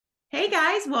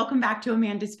guys, welcome back to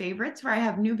Amanda's Favorites, where I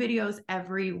have new videos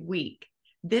every week.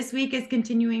 This week is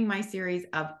continuing my series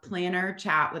of planner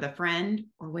chat with a friend,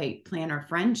 or wait, planner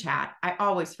friend chat. I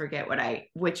always forget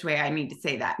which way I need to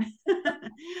say that.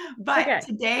 But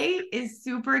Today is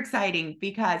super exciting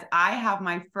because I have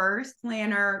my first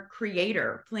planner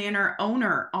creator, planner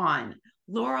owner on,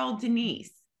 Laurel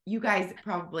Denise. You guys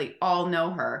probably all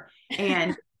know her.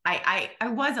 And I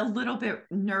was a little bit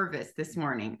nervous this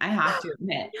morning, I have to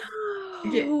admit.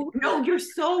 No, you're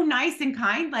so nice and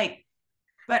kind.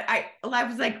 But I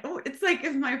was like, oh, it's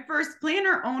my first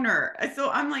planner owner.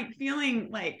 So I'm like feeling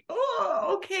like,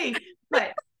 oh, okay.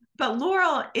 But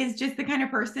Laurel is just the kind of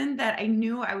person that I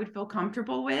knew I would feel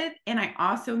comfortable with. And I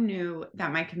also knew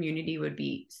that my community would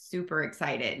be super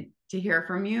excited to hear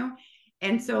from you.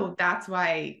 And so that's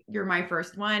why you're my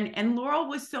first one. And Laurel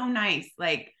was so nice.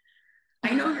 Like,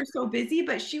 I know you're so busy,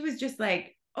 but she was just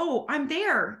like, oh, I'm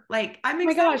there. Like, I'm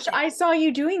excited. Oh my gosh, I saw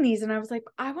you doing these and I was like,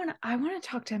 I want to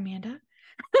talk to Amanda.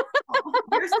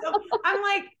 I'm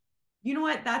like, you know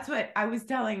what? That's what I was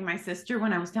telling my sister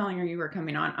when I was telling her you were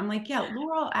coming on. I'm like, yeah,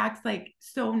 Laurel acts like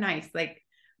so nice. Like,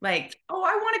 oh,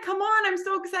 I want to come on. I'm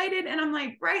so excited. And I'm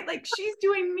like, right, like she's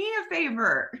doing me a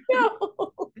favor. No,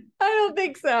 I don't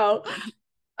think so.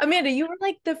 Amanda, you were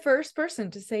like the first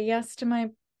person to say yes to my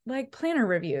planner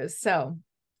reviews. So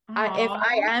if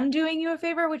I am doing you a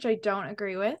favor, which I don't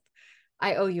agree with,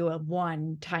 I owe you a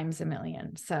 1 times a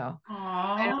million. So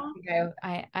I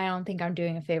don't think I'm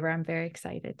doing a favor. I'm very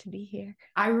excited to be here.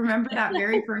 I remember that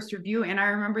very first review, and I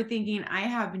remember thinking, I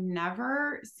have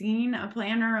never seen a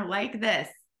planner like this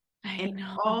in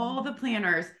all the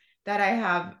planners that I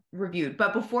have reviewed.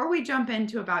 But before we jump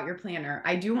into about your planner,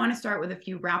 I do want to start with a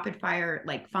few rapid fire,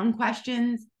 fun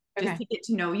questions, just to get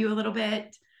to know you a little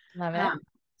bit. Love it.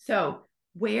 So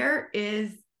where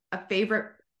is a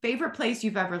favorite place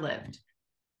you've ever lived?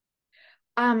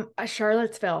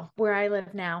 Charlottesville, where I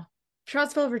live now.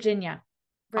 Charlottesville, Virginia.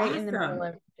 Right in the middle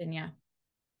of Virginia.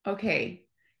 Okay.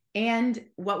 And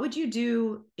what would you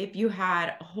do if you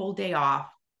had a whole day off,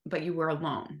 but you were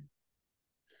alone?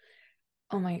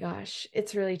 Oh my gosh,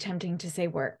 it's really tempting to say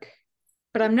work,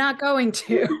 but I'm not going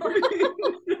to.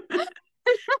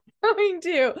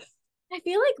 I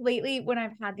feel like lately when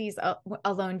I've had these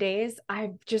alone days,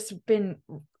 I've just been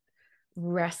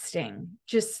resting,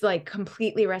 just like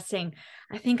completely resting.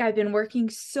 I think I've been working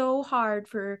so hard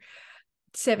for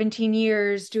 17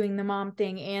 years doing the mom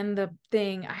thing and the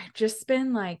thing. I've just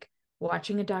been like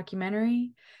watching a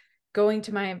documentary, going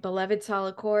to my beloved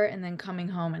solid core, and then coming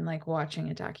home and like watching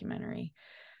a documentary.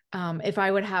 If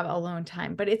I would have alone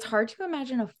time, but it's hard to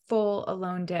imagine a full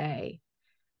alone day.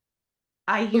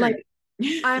 I hear you.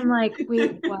 I'm like,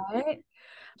 wait, what?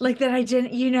 Like that I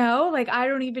didn't, I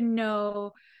don't even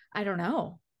know. I don't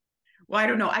know. Well, I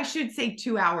don't know. I should say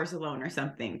 2 hours alone or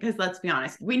something, because let's be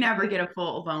honest, we never get a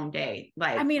full alone day.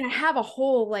 I mean, I have a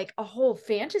whole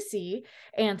fantasy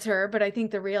answer, but I think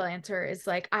the real answer is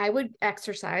like I would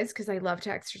exercise because I love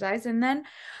to exercise, and then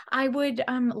I would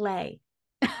lay.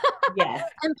 Yes.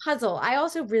 And puzzle. I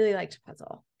also really like to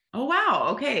puzzle. Oh, wow.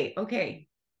 Okay.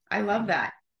 I love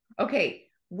that. Okay.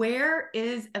 Where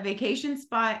is a vacation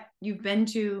spot you've been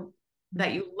to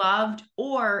that you loved,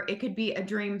 or it could be a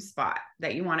dream spot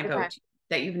that you want to go to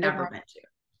that you've never been to,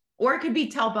 or it could be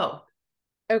tell both.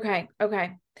 Okay.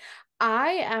 I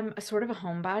am a sort of a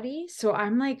homebody, so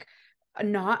I'm like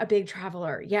not a big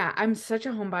traveler. Yeah, I'm such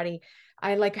a homebody.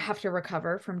 I like have to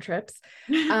recover from trips.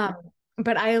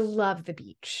 But I love the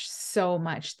beach so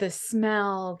much. The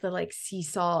smell, the like sea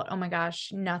salt. Oh my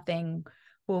gosh, nothing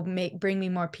will bring me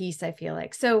more peace, I feel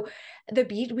like. So the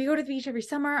beach, we go to the beach every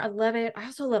summer. I love it. I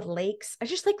also love lakes. I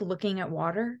just like looking at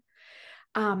water.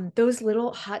 Those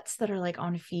little huts that are like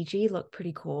on Fiji look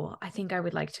pretty cool. I think I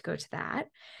would like to go to that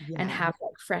and have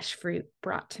like fresh fruit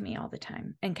brought to me all the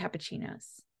time and cappuccinos.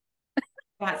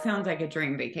 That sounds like a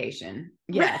dream vacation.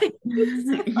 Yes.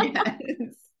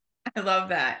 Yes. I love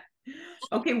that.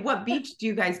 Okay, what beach do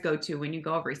you guys go to when you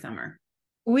go every summer?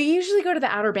 We usually go to the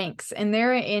Outer Banks, and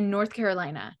they're in North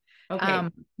Carolina. Okay.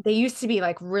 They used to be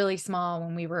like really small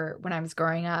when I was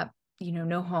growing up,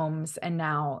 no homes, and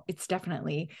now it's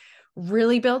definitely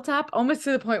really built up, almost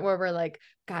to the point where we're like,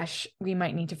 gosh, we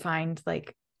might need to find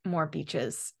like more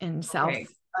beaches in south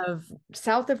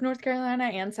of North Carolina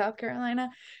and South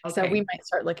Carolina. Okay. So we might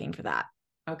start looking for that.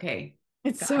 Okay.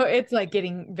 It's like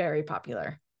getting very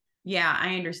popular. Yeah,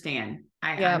 I understand.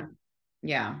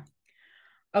 Yeah.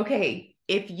 Okay.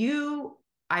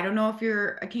 I don't know if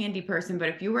you're a candy person, but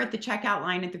if you were at the checkout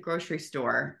line at the grocery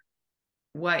store,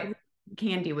 what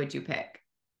candy would you pick?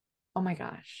 Oh my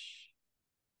gosh.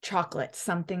 Chocolate,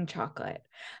 something chocolate.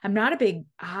 I'm not a big,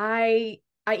 I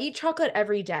I eat chocolate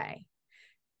every day,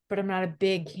 but I'm not a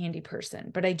big candy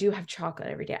person, but I do have chocolate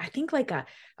every day. I think like a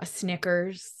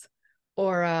Snickers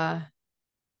or a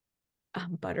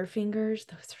Butterfingers.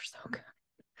 Those are so good.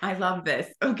 I love this.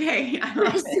 Okay. I They're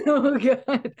love it. so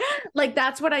good. Like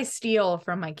that's what I steal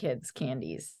from my kids'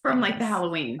 candies. From like the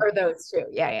Halloween. Or those two.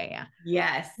 Yeah.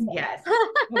 Yes. Yes.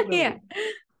 Yeah. Totally.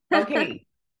 Okay.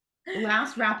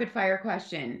 Last rapid fire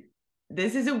question.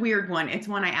 This is a weird one. It's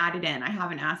one I added in. I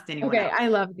haven't asked anyone Okay, else. I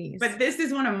love these. But this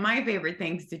is one of my favorite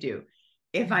things to do.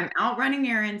 If I'm out running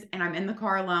errands and I'm in the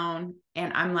car alone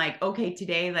and I'm like, okay,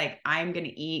 today, like I'm going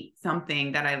to eat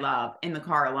something that I love in the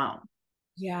car alone.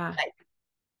 Yeah. Like,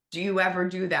 do you ever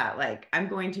do that? Like, I'm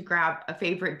going to grab a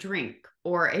favorite drink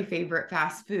or a favorite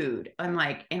fast food. I'm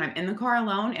like, and I'm in the car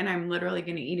alone and I'm literally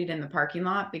going to eat it in the parking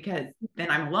lot because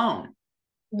then I'm alone.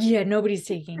 Yeah, nobody's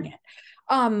taking it.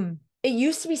 It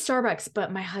used to be Starbucks,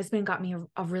 but my husband got me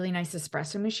a really nice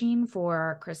espresso machine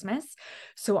for Christmas.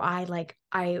 So I like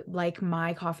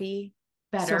my coffee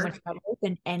so much better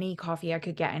than any coffee I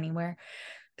could get anywhere.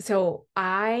 So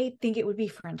I think it would be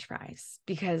French fries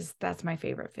because that's my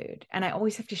favorite food. And I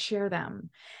always have to share them.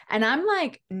 And I'm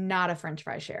like not a French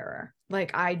fry sharer.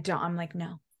 Like I'm like,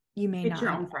 no, you may Get not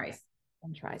your have own fries.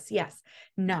 French fries. Yes,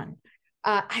 none.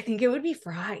 I think it would be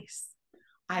fries.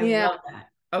 I love that.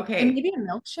 Okay. And maybe a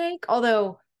milkshake.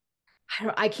 Although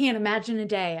I can't imagine a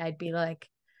day I'd be like,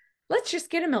 let's just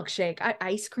get a milkshake.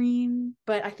 Ice cream,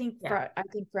 but I think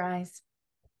fries.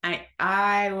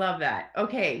 I love that.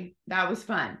 Okay, that was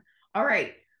fun. All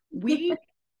right.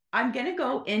 I'm gonna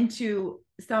go into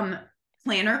some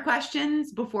planner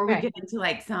questions before we get into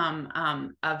like some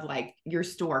of like your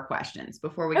store questions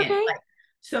before we get into like,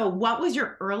 so what was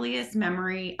your earliest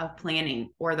memory of planning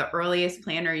or the earliest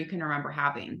planner you can remember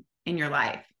having in your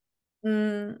life?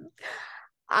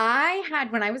 I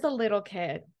had, when I was a little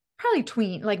kid, probably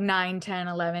tween, like 9, 10,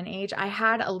 11 age, I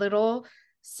had a little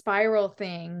spiral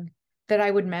thing that I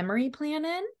would memory plan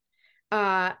in.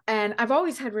 And I've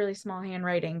always had really small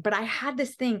handwriting, but I had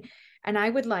this thing and I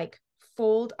would like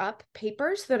fold up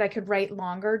paper so that I could write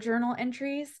longer journal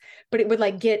entries, but it would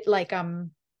like get like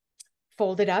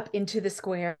folded up into the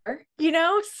square, you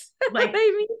know? Like, I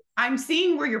mean, I'm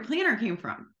seeing where your planner came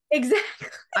from. Exactly.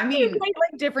 I mean,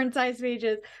 like different size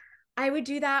pages. I would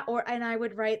do that, and I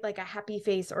would write like a happy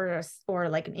face or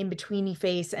like an in-betweeny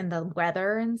face and the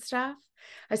weather and stuff.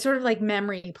 I sort of like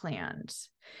memory planned.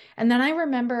 And then I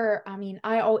remember, I mean,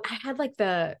 I had like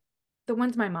the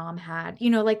ones my mom had, you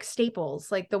know, like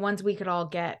staples, like the ones we could all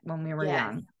get when we were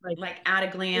young. Like at a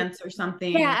glance or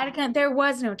something. Yeah, at a glance. There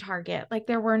was no Target. Like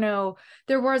there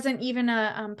wasn't even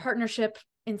a partnership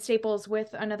in Staples with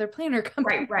another planner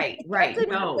company. Right.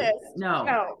 No,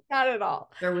 not at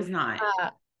all. There was not.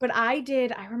 But I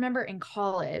remember in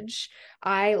college,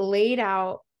 I laid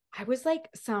out, I was like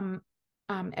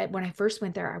when I first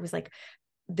went there, I was like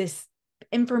this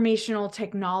informational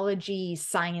technology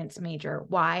science major.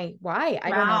 Why? I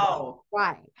don't know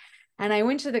why. And I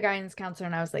went to the guidance counselor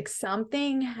and I was like,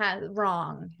 something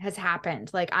has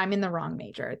happened. Like I'm in the wrong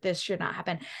major. This should not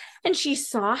happen. And she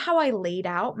saw how I laid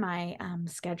out my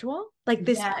schedule, like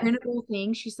this printable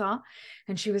thing she saw.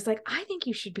 And she was like, I think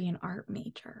you should be an art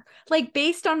major, like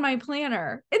based on my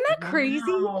planner. Isn't that crazy?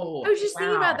 I was just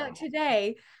thinking about that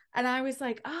today. And I was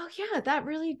like, oh yeah, that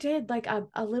really did like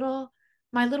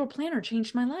my little planner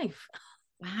changed my life.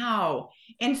 Wow.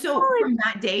 And so from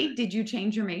that day, did you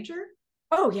change your major?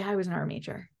 Oh yeah, I was an art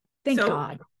major. Thank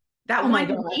God. That one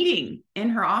meeting in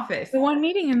her office. The one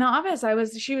meeting in the office,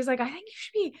 she was like, I think you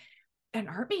should be an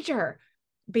art major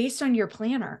based on your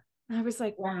planner. And I was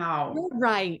like, wow,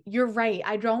 you're right.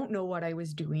 I don't know what I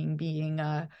was doing being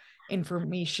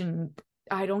information.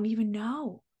 I don't even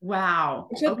know. Wow.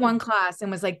 I took one class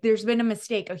and was like, there's been a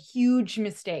mistake, a huge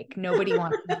mistake. Nobody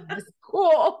wants to do this.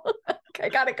 Cool. I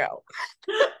gotta go.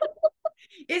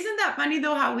 Isn't that funny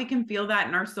though, how we can feel that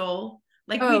in our soul?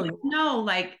 Like we know,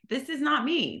 like this is not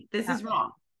me. This is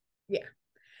wrong. Yeah.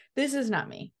 This is not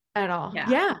me at all.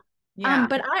 Yeah.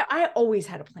 But I always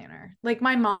had a planner. Like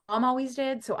my mom always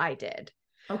did. So I did.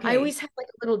 Okay. I always had like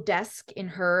a little desk in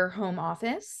her home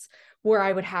office where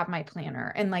I would have my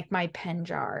planner and like my pen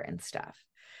jar and stuff.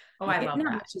 Oh, I love that.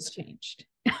 Not much has changed.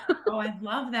 Oh, I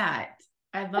love that.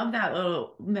 I love that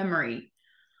little memory.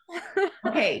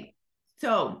 Okay.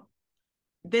 So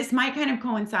this might kind of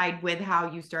coincide with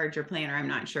how you started your planner. I'm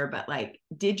not sure, but like,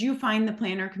 did you find the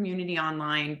planner community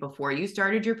online before you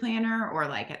started your planner or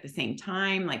like at the same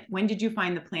time? Like, when did you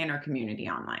find the planner community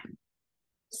online?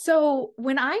 So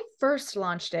when I first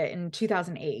launched it in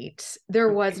 2008,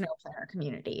 there was no planner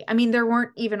community. I mean, there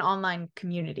weren't even online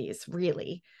communities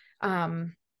really.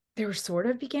 There they were sort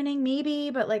of beginning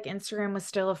maybe, but like Instagram was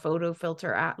still a photo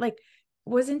filter app. Like,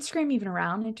 was Instagram even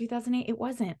around in 2008? It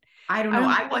wasn't. I don't know.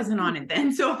 I wasn't on it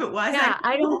then. So if it was, Yeah,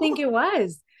 I don't think it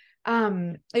was.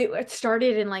 It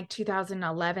started in like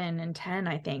 2011 and 10,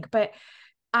 I think, but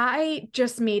I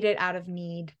just made it out of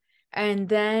need. And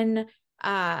then,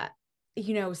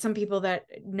 some people that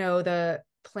know the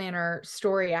planner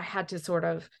story, I had to sort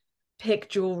of pick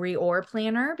jewelry or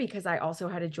planner because I also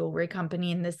had a jewelry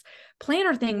company. And this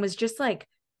planner thing was just like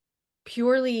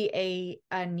purely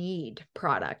a need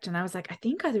product. And I was like, I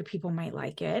think other people might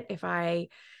like it if I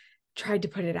tried to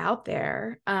put it out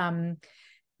there.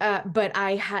 But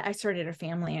I started a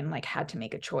family and like had to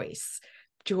make a choice,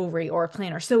 jewelry or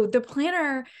planner. So the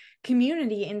planner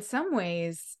community, in some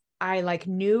ways, I like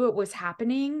knew it was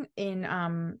happening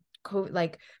in COVID,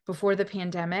 like before the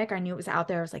pandemic. I knew it was out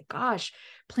there. I was like, gosh,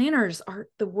 the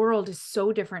world is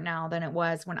so different now than it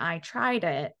was when I tried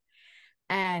it.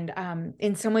 And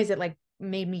in some ways it like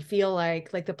made me feel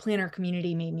like the planner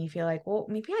community made me feel like, well,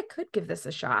 maybe I could give this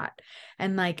a shot,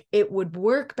 and like it would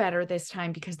work better this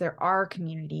time because there are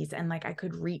communities and like I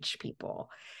could reach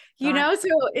people, so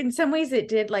in some ways it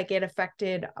did, like it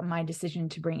affected my decision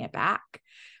to bring it back.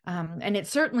 And it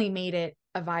certainly made it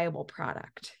a viable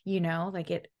product, like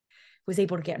it was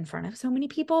able to get in front of so many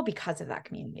people because of that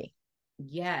community.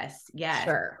 Yes. Yes.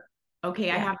 Sure. Okay,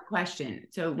 Yeah. I have a question.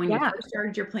 So when you first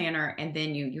started your planner and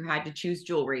then you had to choose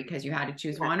jewelry because you had to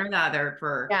choose one or the other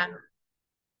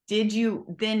did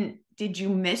you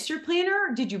miss your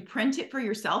planner? Did you print it for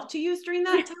yourself to use during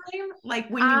that time? Like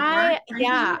when you weren't printing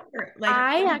it, or, like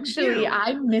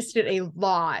I missed it a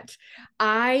lot.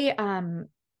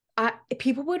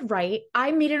 People would write.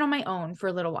 I made it on my own for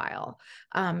a little while.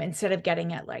 Instead of getting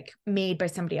it like made by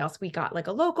somebody else, we got like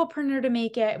a local printer to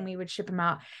make it and we would ship them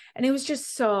out. And it was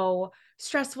just so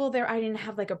stressful there. I didn't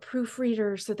have like a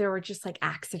proofreader. So there were just like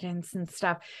accidents and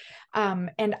stuff.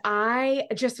 And I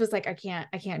just was like, I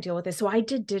can't deal with this. So I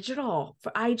did digital.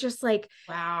 I just like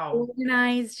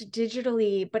organized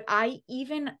digitally, but I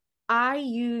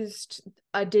used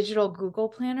a digital Google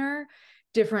planner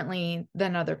differently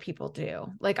than other people do.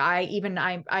 Like I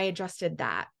adjusted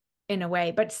that in a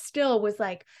way, but still was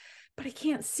like, but I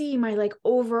can't see my like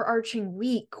overarching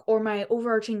week or my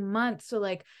overarching month. So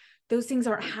like those things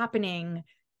aren't happening.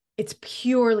 It's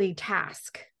purely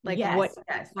task. Like what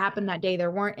happened that day. There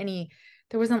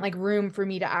wasn't like room for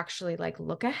me to actually like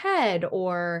look ahead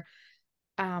or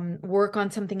work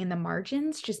on something in the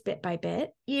margins just bit by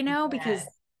bit, because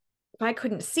if I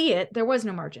couldn't see it, there was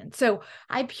no margin. So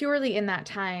I purely in that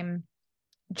time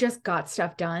just got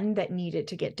stuff done that needed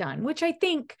to get done, which I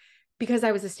think because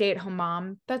I was a stay-at-home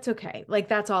mom, that's okay. Like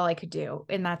that's all I could do.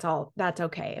 And that's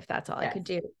okay if that's all I could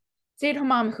do. Stay-at-home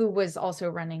mom who was also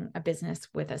running a business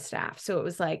with a staff. So it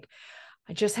was like,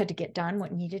 I just had to get done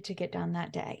what needed to get done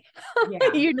that day.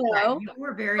 You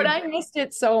were but I missed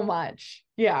it so much.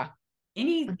 Yeah.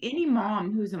 Any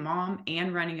mom who's a mom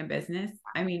and running a business,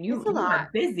 I mean, you are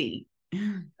busy.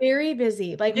 Very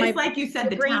busy. Like just like you said,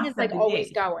 the brain is like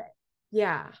always going.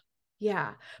 Yeah.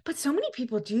 Yeah. But so many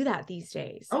people do that these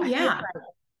days. Oh, yeah.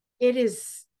 It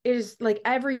is like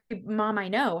every mom I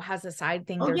know has a side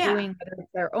thing they're doing, whether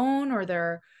it's their own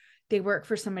or they work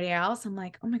for somebody else. I'm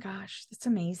like, oh my gosh, that's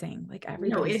amazing. Like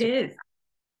everybody. It is.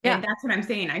 Yeah. And that's what I'm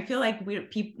saying. I feel like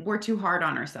we're too hard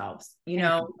on ourselves.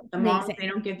 The moms, they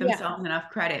don't give themselves enough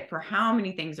credit for how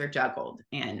many things are juggled.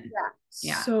 And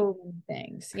so many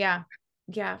things. Yeah.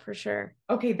 Yeah, for sure.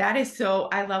 Okay.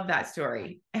 I love that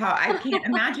story. How I can't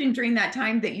imagine during that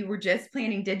time that you were just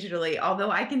planning digitally,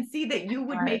 although I can see that you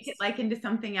would make it like into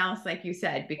something else, like you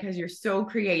said, because you're so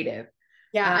creative.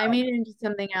 Yeah. I made it into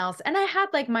something else. And I had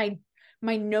like my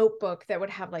notebook that would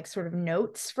have like sort of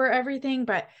notes for everything.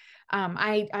 But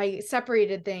I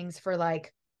separated things for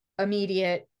like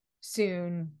immediate,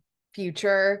 soon,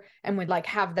 future, and would like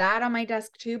have that on my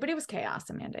desk too. But it was chaos,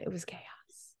 Amanda. It was chaos.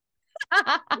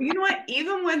 You know what?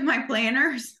 Even with my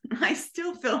planners, I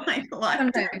still feel like a lot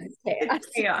of times it's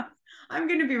chaos. I'm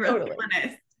going to be really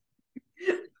honest.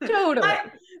 Totally.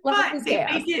 But they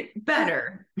make it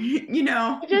better,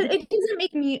 It doesn't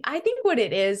make me, I think what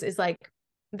it is like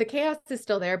the chaos is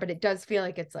still there, but it does feel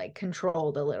like it's like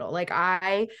controlled a little. Like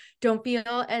I don't feel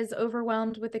as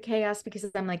overwhelmed with the chaos because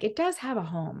I'm like, it does have a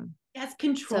home. Yes,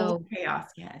 controlled chaos.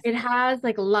 Yes. It has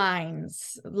like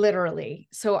lines, literally.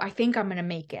 So I think I'm going to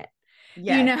make it.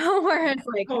 Yes. Whereas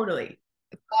like totally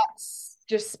thoughts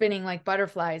just spinning like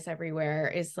butterflies everywhere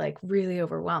is like really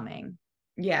overwhelming.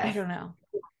 Yes. I don't know.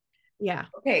 Yeah.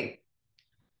 Okay.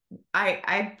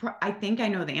 I think I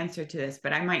know the answer to this,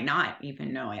 but I might not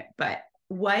even know it. But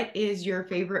what is your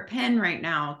favorite pen right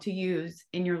now to use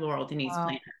in your Laurel Denise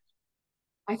planner?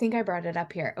 I think I brought it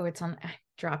up here. Oh, it's on. I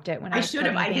dropped it when I I was should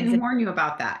have. I putting things didn't in. warn you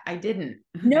about that. I didn't.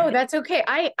 No, that's okay.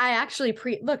 I actually I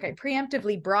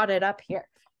preemptively brought it up here.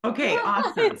 Okay,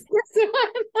 awesome. It's this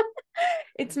one.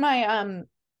 It's my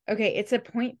okay, it's a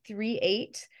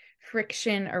 0.38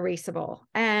 friction erasable.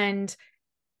 And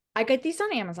I get these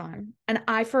on Amazon. And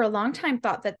I for a long time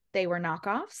thought that they were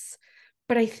knockoffs,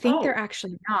 but I think they're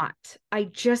actually not. I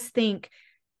just think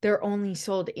they're only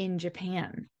sold in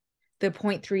Japan. The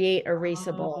 0.38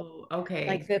 erasable. Oh, okay.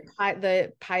 Like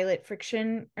the pilot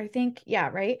friction, I think. Yeah,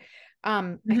 right.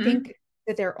 I Mhm. think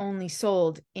that they're only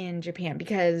sold in Japan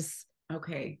because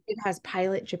Okay. it has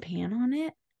Pilot Japan on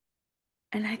it.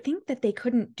 And I think that they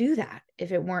couldn't do that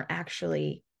if it weren't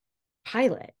actually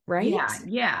Pilot, right?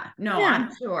 Yeah. No, Yeah.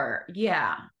 I'm sure.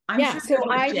 Yeah. I'm sure So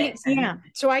they're legit.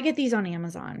 So I get these on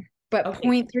Amazon, but Okay.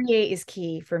 0.38 is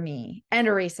key for me and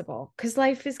erasable because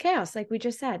life is chaos, like we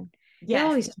just said. It Yes.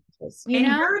 always changes,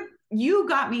 And you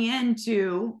got me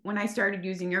into, when I started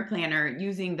using your planner,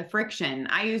 using the friction.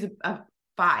 I use a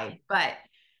 5, but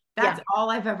that's all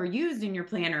I've ever used in your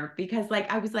planner because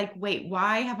like I was like, wait,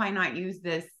 why have I not used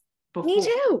this before? Me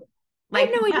too. Like,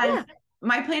 I had no idea.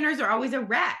 My planners are always a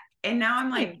wreck. And now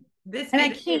I'm like, this And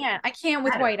makes I can't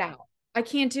with better. white out. I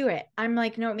can't do it. I'm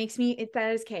like, no,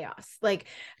 that is chaos. Like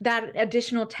that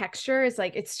additional texture is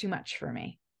like, it's too much for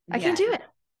me. I can't do it.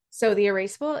 So the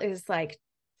erasable is like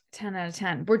 10 out of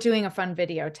 10. We're doing a fun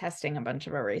video testing a bunch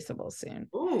of erasables soon.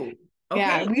 Ooh, okay.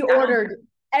 Yeah, we ordered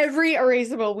every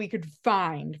erasable we could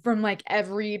find from like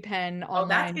every pen online. Oh,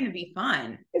 that's going to be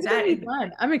fun. It's going to be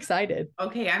fun. I'm excited.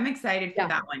 Okay, I'm excited for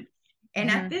that one. And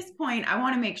at this point, I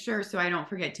want to make sure so I don't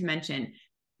forget to mention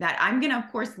that I'm going to, of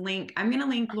course, I'm going to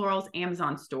link Laurel's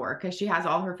Amazon store because she has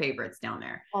all her favorites down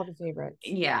there. All the favorites.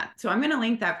 Yeah. So I'm going to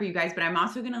link that for you guys, but I'm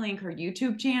also going to link her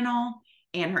YouTube channel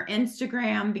and her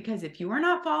Instagram because if you are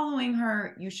not following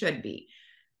her, you should be.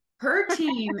 Her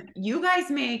team, you guys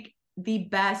make the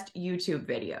best YouTube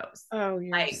videos. Oh,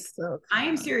 you're like, so I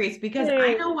am serious because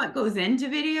I know what goes into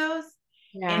videos.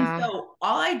 Yeah. And so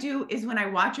all I do is when I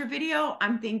watch your video,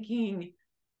 I'm thinking,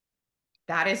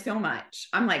 that is so much.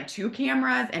 I'm like 2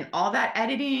 cameras and all that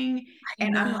editing.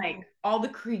 And I'm like all the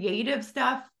creative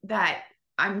stuff that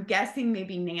I'm guessing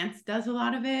maybe Nance does a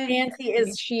lot of it.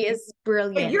 She is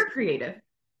brilliant. But you're creative.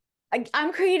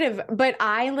 I'm creative, but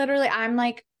I'm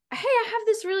like, hey, I have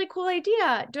this really cool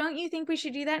idea. Don't you think we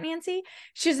should do that, Nancy?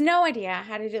 She has no idea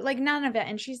how to do it, like none of it.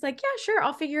 And she's like, yeah, sure,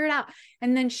 I'll figure it out.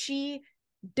 And then she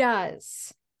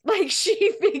does. Like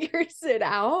she figures it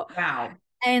out. Wow.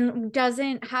 And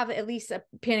doesn't have at least a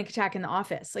panic attack in the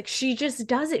office. Like she just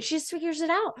does it. She just figures it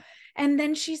out. And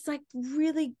then she's like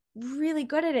really, really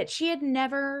good at it. She had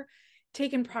never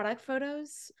taken product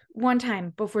photos one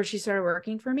time before she started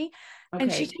working for me. Okay.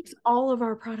 And she takes all of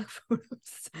our product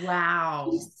photos. Wow.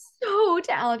 She's so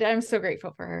talented. I'm so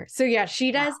grateful for her. So yeah,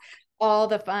 she does all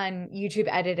the fun YouTube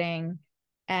editing.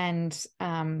 And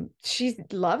she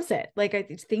loves it. Like I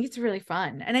think it's really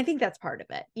fun, and I think that's part of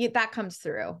it. That comes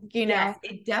through, you know. Yes,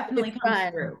 it definitely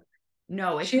comes through.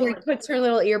 No, she like puts her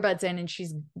little earbuds in and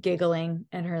she's giggling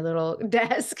at her little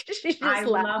desk. She just laughs.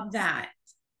 Love that.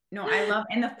 No, I love,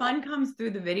 and the fun comes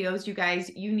through the videos. You guys,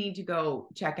 you need to go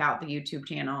check out the YouTube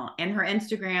channel and her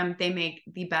Instagram. They make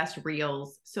the best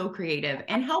reels, so creative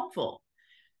and helpful.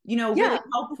 You know, really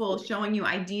helpful, showing you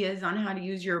ideas on how to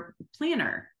use your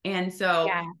planner. And so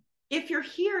if you're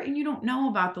here and you don't know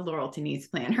about the Laurel Denise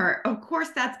planner, of course,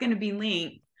 that's going to be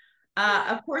linked.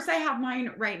 Of course, I have mine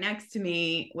right next to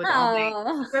me with all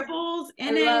my scribbles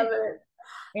in it.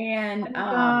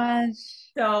 And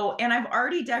so, and I've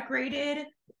already decorated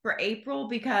for April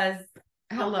because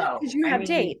because you have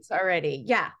dates already.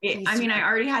 Yeah. I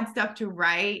already had stuff to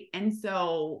write. And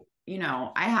so, you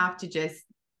know, I have to just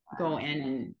go in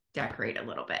and decorate a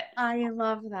little bit. I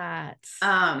love that.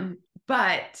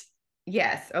 But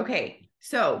yes, okay.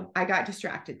 So I got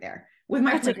distracted there with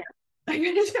my planner.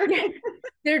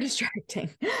 They're distracting.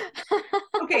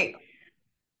 Okay.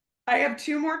 I have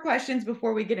 2 more questions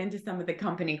before we get into some of the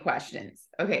company questions.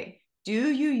 Okay. Do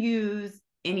you use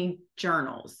any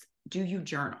journals? Do you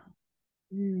journal?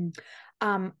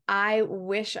 I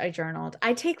wish I journaled.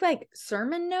 I take like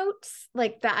sermon notes,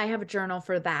 like that. I have a journal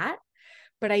for that.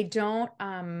 But I don't,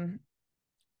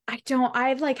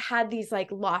 I've like had these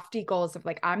like lofty goals of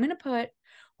like, I'm going to put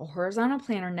a horizontal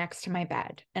planner next to my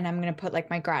bed and I'm going to put like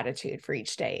my gratitude for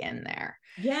each day in there.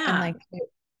 Yeah.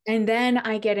 And then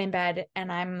I get in bed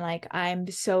and I'm like, I'm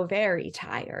so very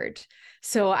tired.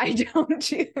 So I don't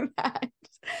do that.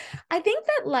 I think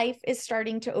that life is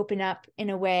starting to open up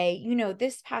in a way, you know,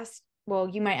 well,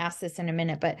 you might ask this in a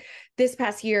minute, but this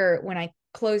past year when I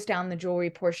closed down the jewelry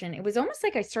portion, it was almost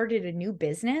like I started a new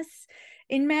business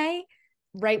in May,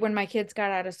 right when my kids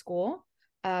got out of school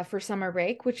for summer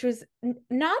break, which was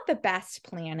not the best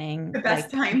planning. The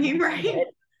best timing, right?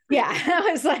 Yeah,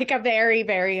 it was like a very,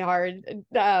 very hard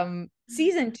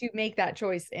season to make that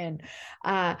choice in.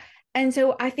 And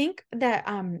so I think that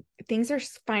things are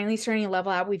finally starting to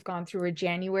level out. We've gone through a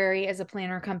January as a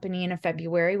planner company and a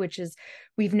February, which is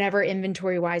we've never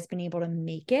inventory wise been able to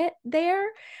make it there.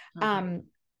 Okay.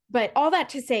 But all that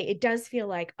to say, it does feel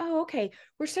like, oh, okay,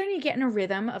 we're starting to get in a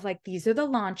rhythm of like, these are the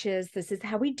launches. This is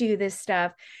how we do this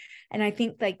stuff. And I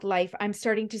think like life, I'm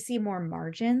starting to see more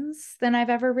margins than I've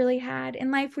ever really had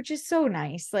in life, which is so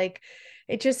nice. Like,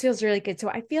 it just feels really good. So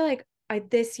I feel like I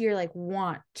this year, like,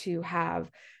 want to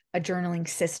have a journaling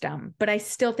system, but I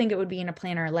still think it would be in a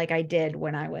planner like I did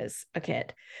when I was a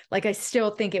kid. Like, I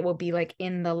still think it will be like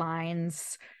in the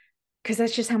lines because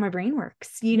that's just how my brain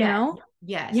works, you know?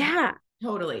 Yes. Yeah.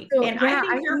 Totally. So, And yeah,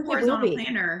 I think your think horizontal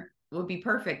planner would be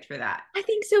perfect for that. I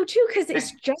think so too, because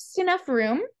it's just enough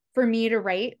room for me to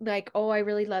write like, oh, I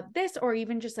really love this, or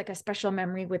even just like a special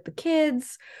memory with the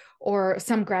kids or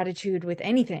some gratitude with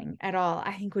anything at all,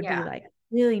 I think would be like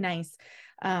really nice.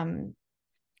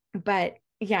 But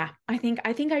yeah, I think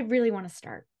I really want to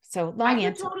start. So long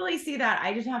answer. I can totally see that.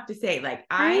 I just have to say, like,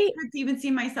 I could even see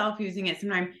myself using it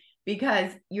sometimes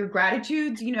because your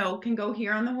gratitudes, you know, can go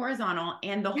here on the horizontal,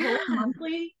 and the whole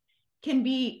monthly can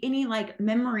be any like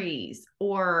memories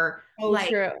or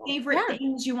like favorite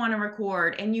things you want to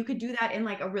record. And you could do that in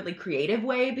like a really creative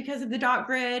way because of the dot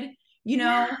grid, you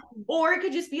know, or it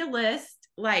could just be a list,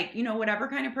 like, you know, whatever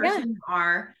kind of person you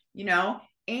are, you know,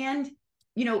 and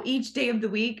you know, each day of the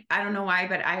week, I don't know why,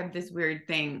 but I have this weird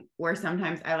thing where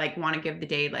sometimes I like want to give the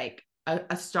day like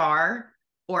a star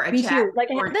or a check. Like,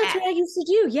 that's what I used to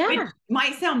do. Yeah. Which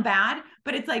might sound bad,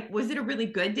 but it's like, was it a really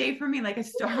good day for me? Like a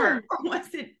star, or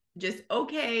was it just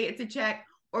okay? It's a check,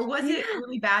 or was it a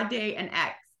really bad day? An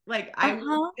X. Like I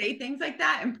would say things like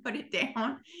that and put it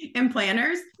down in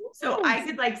planners. So I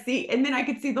could like see, and then I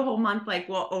could see the whole month, like,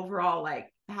 well, overall,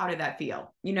 like, how did that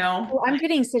feel? You know? Well, I'm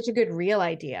getting such a good reel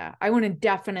idea. I want to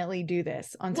definitely do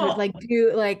this on sort of like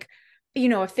do like, you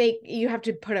know, a fake, you have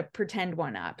to put a pretend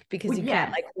one up because you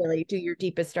can't like really do your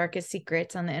deepest, darkest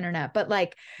secrets on the internet. But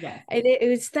like, it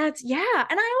was that's, yeah.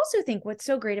 And I also think what's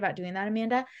so great about doing that,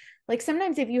 Amanda, like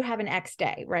sometimes if you have an X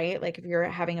day, right? Like if you're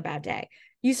having a bad day,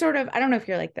 you sort of, I don't know if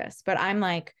you're like this, but I'm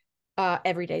like,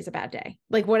 every day's a bad day.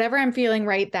 Like whatever I'm feeling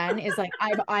right then is like,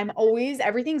 I'm always,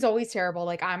 everything's always terrible.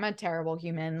 Like I'm a terrible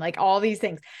human, like all these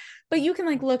things. But you can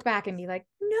like look back and be like,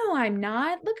 no, I'm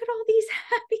not. Look at all these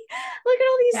happy, look at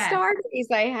all these star days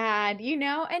I had, you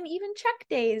know, and even check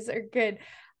days are good.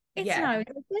 It's not,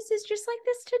 this is just like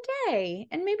this today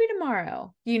and maybe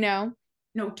tomorrow, you know?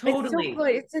 No, totally. It's so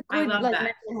good. It's a good like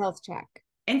mental health check.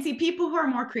 And see, people who are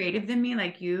more creative than me,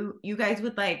 like you guys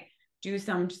would like do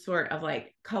some sort of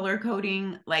like color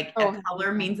coding, like a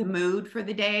color means a mood for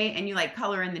the day, and you like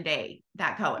color in the day,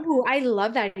 that color. Oh, I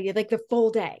love that idea. Like the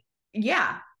full day.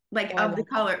 Yeah. Like of the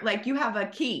color, like you have a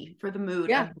key for the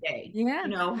mood of the day. You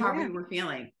know, however you were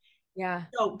feeling. Yeah.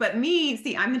 So, but me,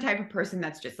 see, I'm the type of person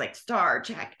that's just like star,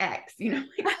 check, X, you know.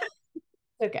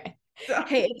 Okay. So,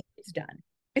 hey, it's done.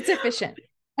 It's efficient.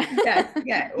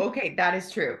 Yeah. Okay. That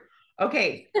is true.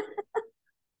 Okay.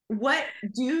 What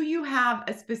do you have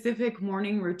a specific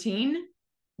morning routine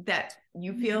that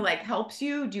you feel like helps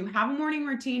you? Do you have a morning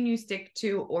routine you stick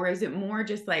to, or is it more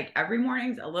just like every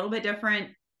morning's a little bit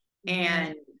different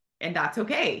and that's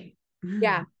okay?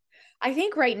 Yeah. I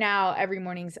think right now every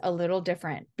morning's a little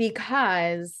different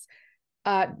because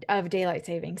of daylight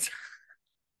savings.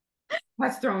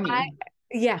 That's thrown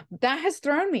you. That has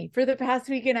thrown me for the past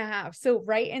week and a half. So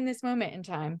right in this moment in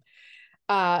time,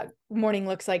 morning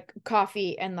looks like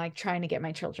coffee and like trying to get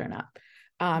my children up.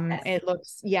 It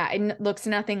looks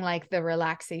nothing like the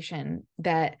relaxation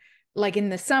that like in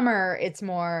the summer, it's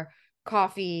more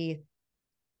coffee.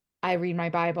 I read my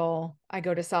Bible. I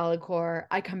go to solid core.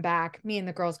 I come back. Me and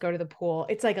the girls go to the pool.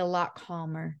 It's like a lot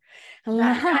calmer.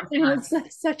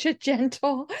 It's such a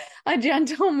gentle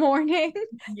morning.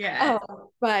 Yeah.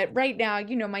 But right now,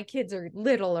 you know, my kids are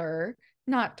littler,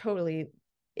 not totally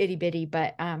itty bitty,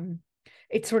 but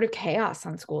it's sort of chaos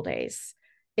on school days.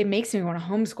 It makes me want to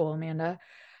homeschool, Amanda.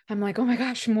 I'm like, oh my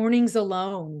gosh, mornings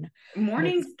alone.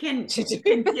 Mornings can tip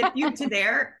you to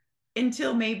there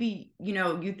until maybe, you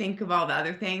know, you think of all the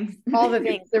other things. All the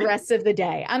things, the rest of the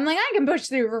day. I'm like, I can push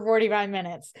through for 45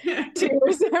 minutes to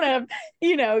sort of,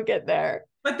 you know, get there.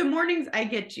 But the mornings, I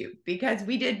get you, because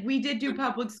we did do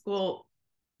public school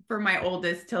for my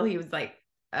oldest till he was like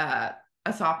a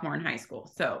sophomore in high school.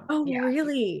 So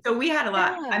really? So we had a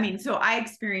lot. I mean, so I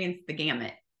experienced the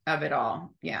gamut. of it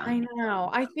all. Yeah. I know.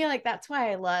 I feel like that's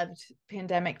why I loved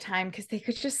pandemic time, because they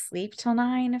could just sleep till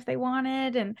 9 if they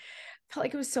wanted, and felt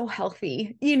like it was so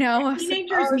healthy. I was like,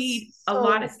 Teenagers oh, need a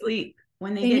lot so of sleep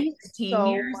when they they get need to teen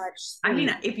so years. much I mean,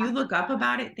 sleep. if you look up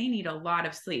about it, they need a lot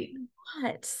of sleep. A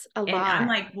And I'm lot.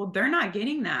 like, well, they're not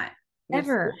getting that with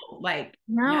Ever. school. Like,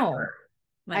 No. never.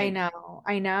 I Like, know.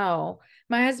 I know.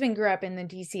 My husband grew up in the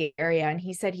DC area, and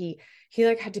he said he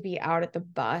like had to be out at the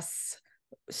bus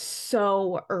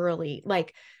so early,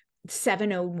 like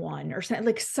 7:01 or something,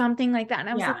 like something like that. And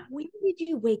I was like, yeah. when did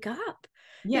you wake up?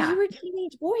 Like, you Yeah. were a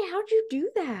teenage boy. How'd you do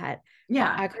that?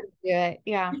 Yeah. I couldn't do it.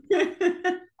 Yeah.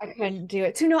 I couldn't do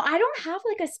it. So no, I don't have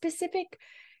like a specific,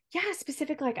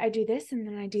 like I do this and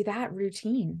then I do that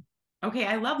routine. Okay.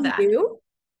 I love You that. do?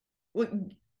 Well,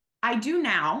 I do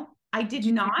now. I did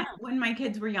You do not now. when my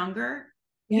kids were younger,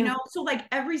 Yeah. so like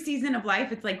every season of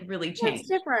life, it's like really That's changed,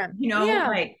 different. Yeah.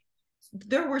 like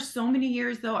there were so many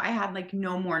years though, I had like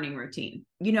no morning routine,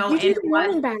 You and do it the was,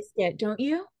 morning basket, don't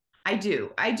you? I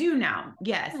do now.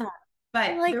 Yes. Yeah, I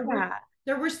But like that.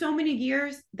 there were so many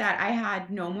years that I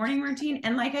had no morning routine.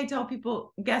 And like I tell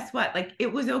people, guess what? Like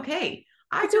it was okay.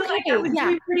 I It's feel like I okay. was Yeah.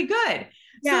 doing pretty good.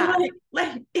 So Yeah.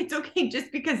 like it's okay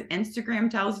just because Instagram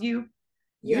tells you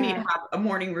you need to Yeah. have a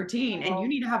morning routine and you Oh,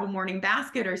 need to have a morning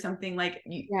basket or something. Like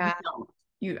you yeah. don't.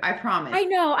 I promise. I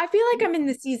know. I feel like I'm in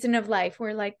the season of life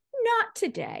where, like, not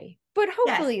today, but Yes.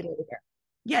 hopefully later.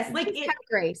 Yes. Like Just it. have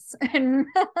grace and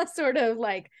sort of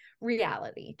like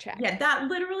reality check. Yeah, that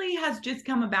literally has just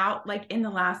come about like in the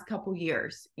last couple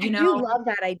years, I do love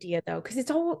that idea though, because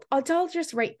it's all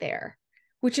just right there,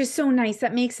 which is so nice.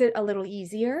 That makes it a little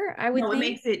easier, I would No, it think.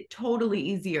 makes it totally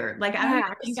easier. Like I don't Yeah, even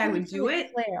because think I would sometimes do you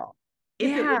it flail. if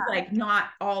it Yeah, was like not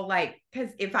all like,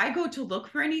 because if I go to look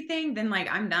for anything, then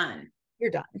like I'm done. you're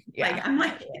done. Like Yeah. I'm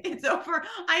like, it's over.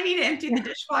 I need to empty the Yeah.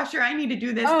 dishwasher. I need to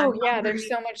do this. I'm Oh, yeah, there's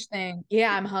hungry. so much thing.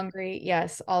 Yeah, I'm hungry.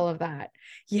 Yes, all of that.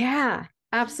 Yeah, So,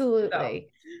 absolutely.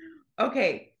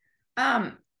 okay.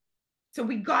 Um, so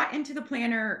we got into the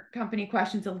planner company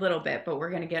questions a little bit, but we're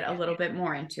going to get a little bit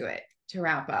more into it to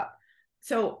wrap up.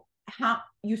 So, how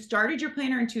you started your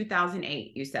planner in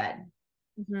 2008, you said.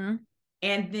 Hmm.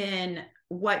 And then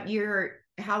what year,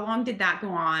 how long did that go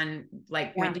on?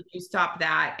 Like, when Yeah, did you stop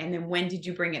that? And then when did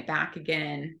you bring it back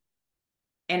again?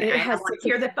 And it I has want such to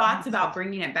a hear the thoughts fun about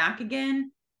bringing it back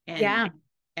again and Yeah,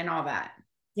 all that.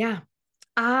 yeah.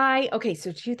 Okay,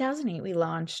 so 2008 we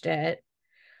launched it.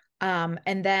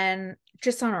 And then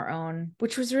just on our own,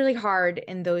 which was really hard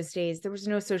in those days. There was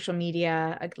no social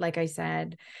media, like I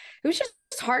said. It was just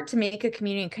hard to make a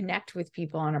community and connect with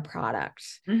people on a product.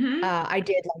 Mm-hmm. I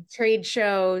did like trade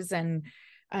shows and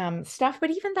stuff,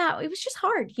 but even that, it was just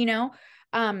hard.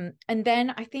 And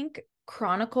then I think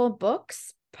Chronicle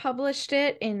Books published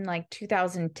it in like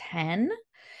 2010.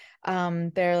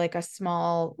 They're like a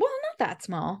small, well, not that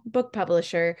small book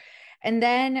publisher. And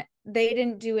then they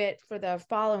didn't do it for the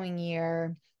following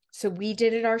year. So we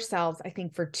did it ourselves, I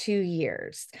think, for 2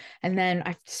 years. And then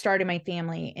I started my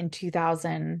family in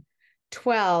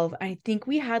 2012. I think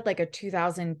we had like a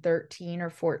 2013 or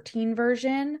 14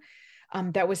 version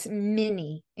that was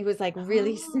mini. It was like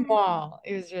really Oh, small.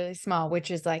 It was really small,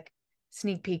 which is like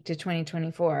sneak peek to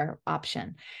 2024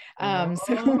 option. So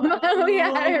we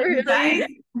had it you guys,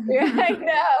 really, yeah, I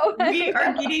know. we I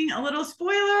are know. getting a little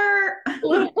spoiler.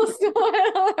 Little I'm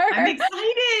spoiler.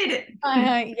 excited.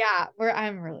 Yeah,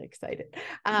 I'm really excited.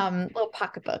 Little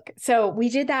pocketbook. So we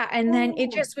did that, and then it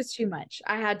Oh, just was too much.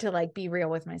 I had to like be real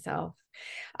with myself,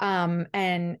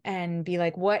 and be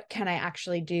like, what can I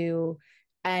actually do,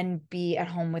 and be at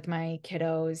home with my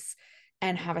kiddos,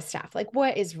 and have a staff. Like,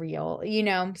 what is real?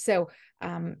 So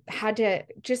had to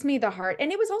just me the heart,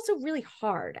 and it was also really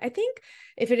hard. I think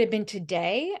if it had been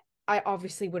today, I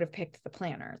obviously would have picked the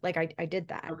planner. Like I did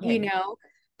that, okay.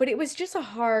 but it was just a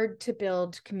hard to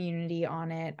build community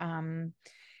on it.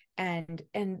 And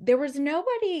there was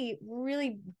nobody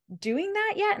really doing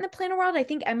that yet in the planner world. I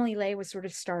think Emily Lay was sort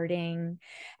of starting,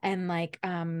 and like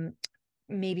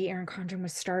maybe ERIN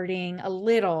was starting a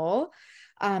little.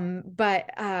 But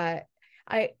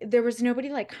there was nobody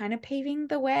like kind of paving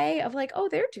the way of like, oh,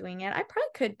 they're doing it, I probably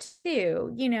could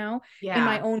too, in my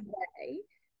Yeah. own way,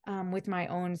 with my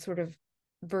own sort of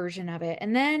version of it.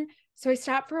 And then so I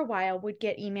stopped for a while, would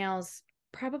get emails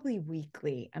probably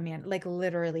weekly. I mean, like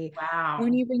literally, when are Wow.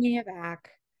 you bringing it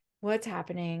back? What's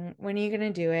happening? When are you going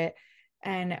to do it?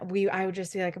 And I would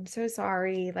just be like, I'm so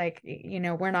sorry. Like, I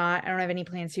don't have any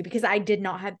plans to, because I did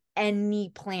not have any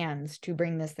plans to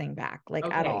bring this thing back, like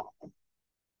at Okay. all,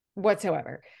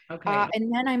 whatsoever. Okay.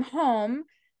 And then I'm home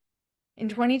in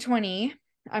 2020.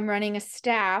 I'm running a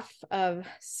staff of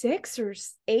 6 or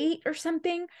 8 or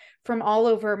something from all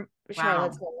over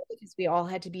Charlottesville because we all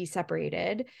had to be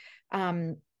separated.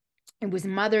 It was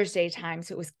Mother's Day time,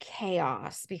 so it was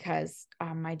chaos because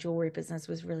my jewelry business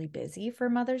was really busy for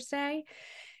Mother's Day.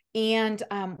 And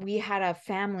we had a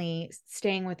family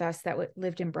staying with us that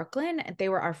lived in Brooklyn. And they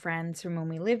were our friends from when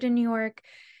we lived in New York.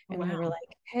 And we were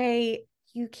like, hey,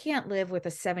 you can't live with a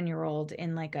 7-year-old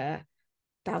in like a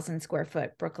 1,000 square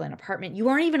foot Brooklyn apartment. You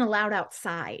aren't even allowed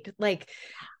outside. Like,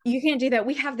 you can't do that.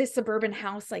 We have this suburban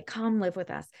house, like, come live with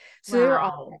us. So they were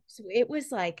all, so it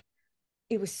was like,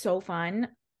 it was so fun,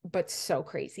 but so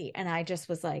crazy. And I just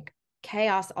was like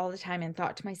chaos all the time and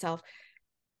thought to myself,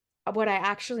 what I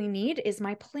actually need is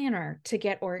my planner to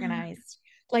get organized.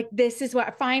 Like, this is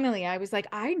what finally I was like,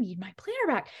 I need my planner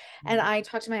back. And I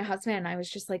talked to my husband and I was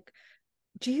just like,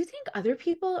 do you think other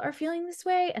people are feeling this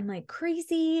way? And like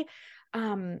crazy,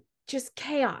 just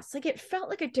chaos. Like, it felt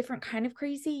like a different kind of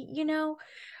crazy, you know?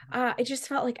 It just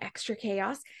felt like extra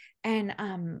chaos. And,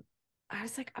 I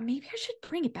was like, maybe I should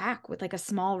bring it back with like a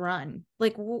small run.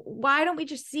 Like, why don't we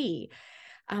just see?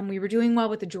 We were doing well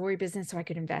with the jewelry business, so I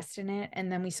could invest in it. And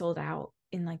then we sold out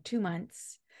in like 2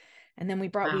 months. And then we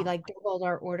like doubled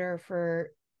our order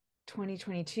for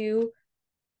 2022,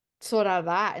 sold out of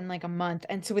that in like a month.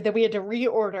 And so then we had to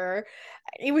reorder.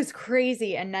 It was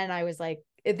crazy. And then I was like,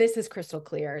 this is crystal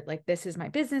clear. Like, this is my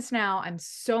business now. I'm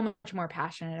so much more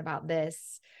passionate about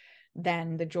this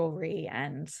than the jewelry.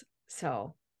 And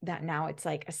so that now it's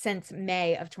like since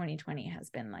May of 2020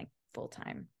 has been like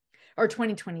full-time, or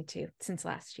 2022, since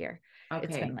last year.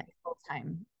 It's been like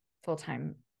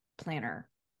full-time planner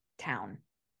town,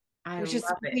 which is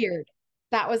weird.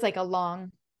 That was like a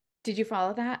long, did you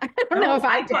follow that? I don't know if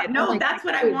I did. No, that's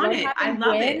what I wanted. I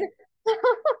love it.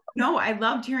 No, I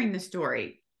loved hearing the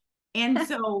story. And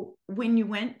so when you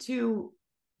went to,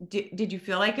 did you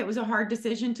feel like it was a hard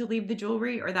decision to leave the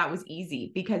jewelry, or that was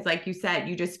easy? Because like you said,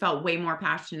 you just felt way more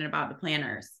passionate about the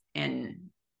planners. And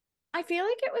I feel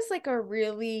like it was like a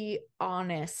really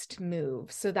honest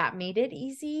move. So that made it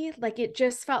easy. Like, it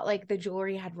just felt like the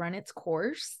jewelry had run its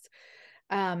course.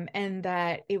 And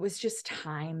that it was just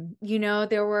time. You know,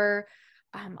 there were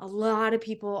a lot of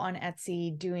people on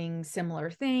Etsy doing similar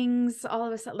things all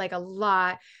of a sudden, like a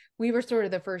lot. We were sort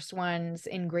of the first ones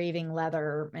engraving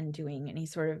leather and doing any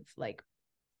sort of like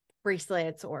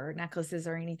bracelets or necklaces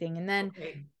or anything. And then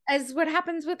as what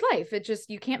happens with life, it just,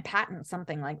 you can't patent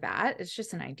something like that. It's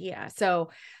just an idea. So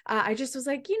I just was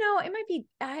like, you know, it might be,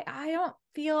 I don't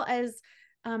feel as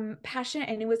passionate.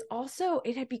 And it was also,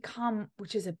 it had become,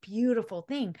 which is a beautiful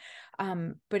thing,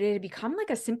 but it had become like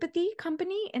a sympathy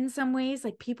company in some ways.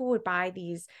 Like, people would buy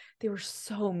these, they were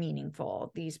so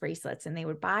meaningful, these bracelets, and they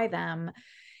would buy them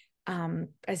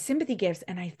as sympathy gifts.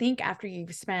 And I think after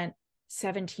you've spent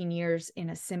 17 years in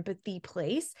a sympathy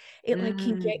place, it like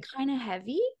can get kind of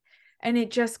heavy. And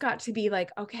it just got to be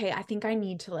like, okay, I think I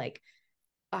need to like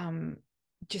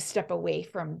just step away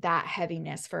from that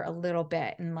heaviness for a little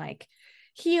bit and like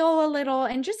heal a little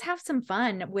and just have some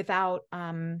fun without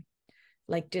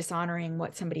like dishonoring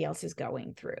what somebody else is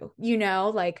going through. You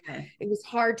know, like it was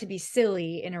hard to be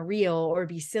silly in a reel, or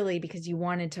be silly because you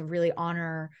wanted to really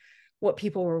honor what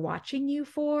people were watching you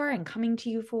for and coming to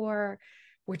you for,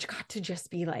 which got to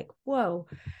just be like, whoa,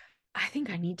 I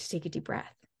think I need to take a deep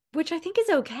breath, which I think is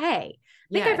okay.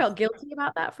 I think I felt guilty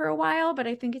about that for a while, but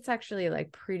I think it's actually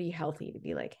like pretty healthy to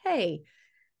be like, hey,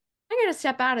 I got to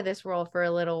step out of this role for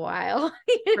a little while.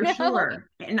 For sure.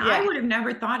 And I would have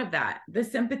never thought of that, the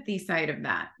sympathy side of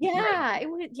that. Yeah, it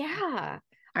would. Yeah.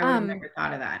 I would have never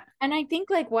thought of that. And I think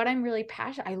like what I'm really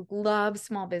passionate, I love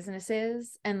small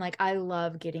businesses, and like I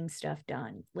love getting stuff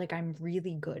done. Like, I'm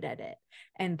really good at it.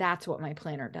 And that's what my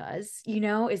planner does, you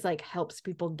know, is like helps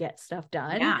people get stuff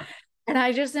done. Yeah. And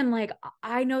I just am like,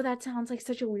 I know that sounds like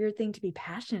such a weird thing to be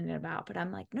passionate about, but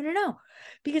I'm like, no,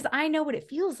 because I know what it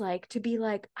feels like to be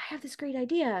like, I have this great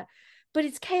idea, but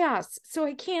it's chaos. So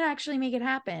I can't actually make it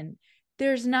happen.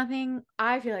 There's nothing,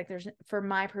 I feel like there's, for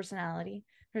my personality,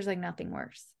 there's like nothing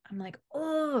worse. I'm like,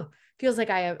 oh, feels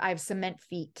like I have cement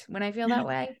feet when I feel that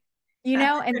way, you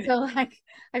know? And so like,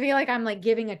 I feel like I'm like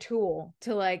giving a tool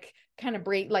to like kind of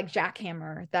break, like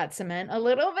jackhammer that cement a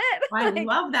little bit. I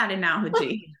love that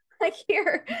analogy. Like,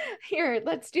 here,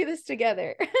 let's do this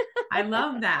together. I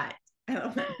love that.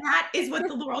 That is what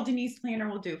the Laurel Denise planner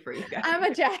will do for you guys. I'm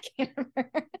a jackhammer.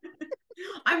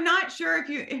 I'm not sure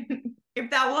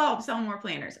if that will help sell more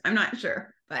planners. I'm not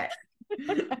sure, but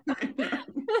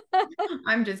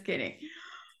I'm just kidding.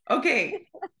 Okay.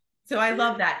 So I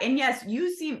love that. And yes,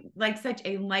 you seem like such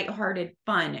a lighthearted,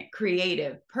 fun,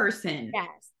 creative person. Yes.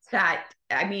 That,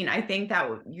 I mean, I think that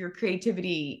your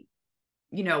creativity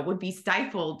would be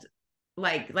stifled.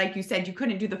 Like you said, you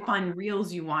couldn't do the fun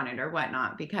reels you wanted or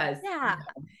whatnot because yeah,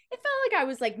 it felt like I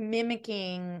was like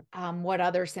mimicking what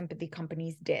other sympathy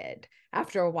companies did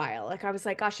after a while. Like I was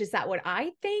like, gosh, is that what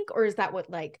I think? Or is that what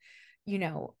like,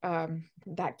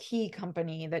 that key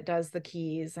company that does the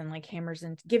keys and like hammers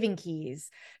and giving keys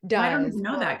I don't does? even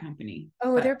know that company.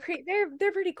 Oh, But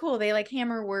they're pretty cool. They like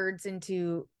hammer words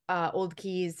into old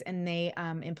keys, and they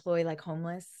employ like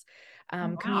homeless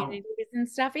wow. communities and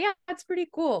stuff. Yeah, that's pretty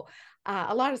cool.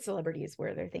 A lot of celebrities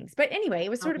wear their things. But anyway, it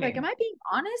was sort of like, am I being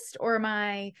honest, or am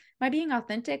I being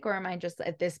authentic, or am I just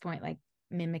at this point like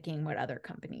mimicking what other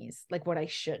companies, like what I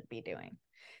should be doing?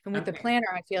 And with the planner,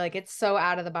 I feel like it's so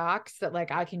out of the box that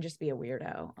like I can just be a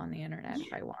weirdo on the internet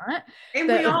if I want. And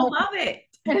that, we all love it.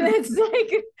 And it's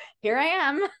like, here I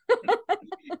am.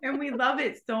 And we love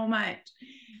it so much.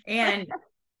 And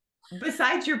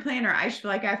besides your planner, I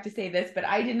feel like I have to say this, but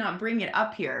I did not bring it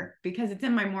up here because it's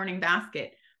in my morning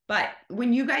basket. But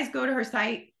when you guys go to her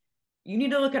site, you need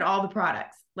to look at all the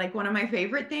products. Like one of my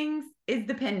favorite things is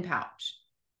the pen pouch.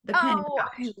 The pen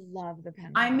pouch. I love the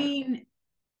pen pouch. I mean,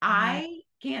 I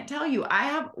can't tell you. I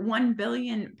have 1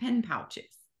 billion pen pouches.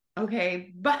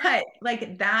 Okay. But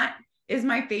like that is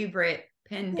my favorite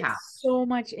pen pouch. So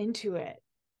much into it.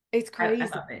 It's crazy. I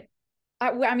love it.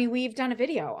 I mean, we've done a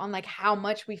video on like how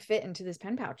much we fit into this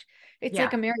pen pouch. It's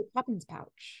like a Mary Poppins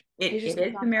pouch. It is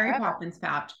the Mary Poppins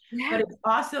pouch, but it's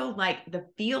also like the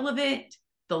feel of it,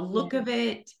 the look of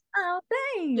it. Oh,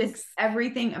 thanks. Just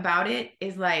everything about it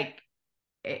is like,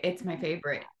 it's my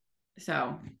favorite.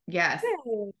 So yes.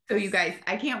 Thanks. So you guys,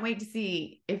 I can't wait to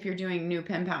see if you're doing new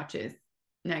pen pouches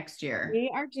next year.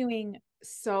 We are doing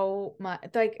so much.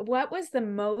 Like, what was the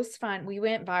most fun? We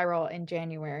went viral in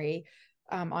January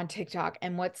on TikTok,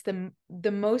 and what's the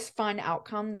most fun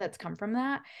outcome that's come from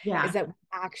that is that we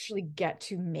actually get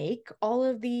to make all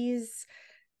of these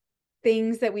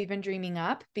things that we've been dreaming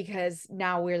up, because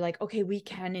now we're like, okay, we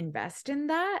can invest in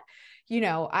that.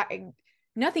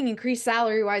 Nothing increased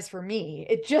salary wise for me.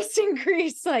 It just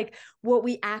increased like what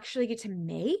we actually get to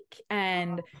make.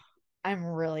 And I'm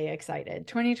really excited.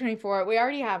 2024, we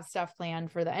already have stuff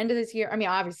planned for the end of this year. I mean,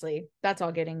 obviously that's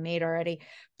all getting made already,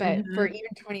 but for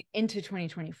even into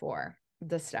 2024,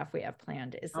 the stuff we have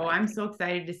planned is like, I'm so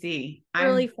excited to see.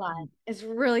 Really fun. It's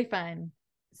really fun.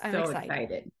 I'm so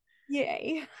excited.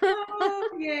 Yay.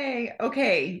 Yay.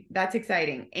 Okay. That's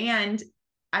exciting. And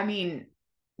I mean,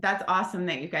 that's awesome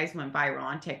that you guys went viral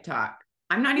on TikTok.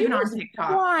 I'm not even on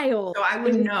TikTok. Wild. So I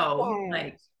wouldn't know.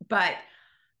 Like, but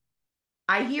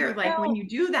I hear like when you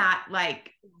do that,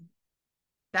 like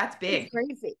that's big. It's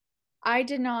crazy. I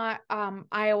did not,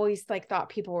 I always like thought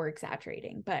people were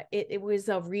exaggerating, but it was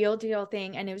a real deal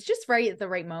thing. And it was just right at the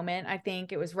right moment. I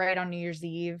think it was right on New Year's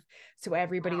Eve. So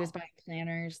everybody was buying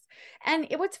planners. And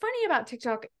what's funny about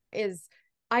TikTok is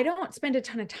I don't spend a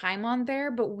ton of time on there,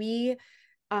 but we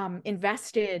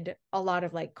invested a lot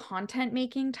of like content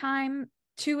making time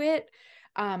to it,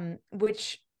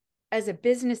 which as a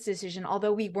business decision,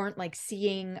 although we weren't like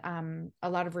seeing a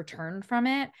lot of return from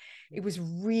it, it was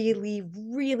really,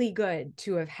 really good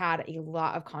to have had a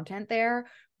lot of content there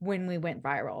when we went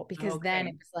viral, because then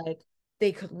it was like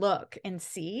they could look and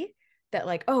see that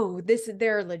like, oh,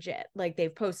 they're legit. Like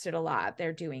they've posted a lot,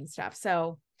 they're doing stuff.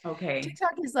 So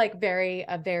TikTok is like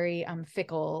a very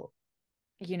fickle,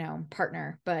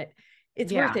 partner, but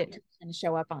it's worth it to kind of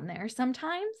show up on there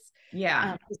sometimes.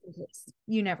 Yeah.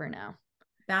 You never know.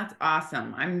 That's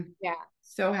awesome. I'm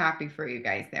so happy for you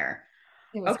guys there.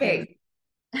 Okay.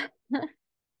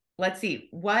 Let's see.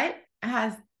 What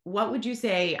would you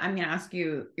say, I'm going to ask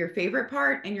you your favorite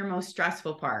part and your most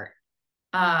stressful part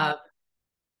of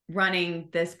running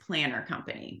this planner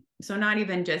company? So not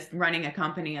even just running a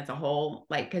company as a whole,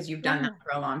 like, because you've done that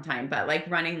for a long time, but like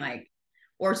running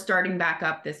or starting back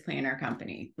up this planner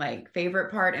company, like favorite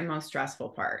part and most stressful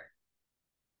part.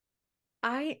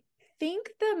 I think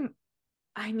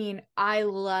I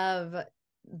love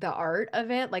the art of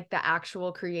it, like the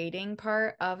actual creating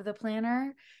part of the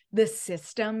planner. The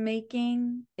system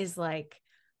making is like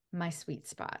my sweet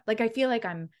spot. Like I feel like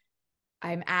I'm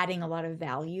adding a lot of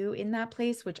value in that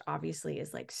place, which obviously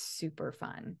is like super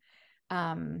fun.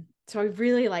 So I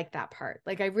really like that part.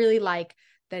 Like I really like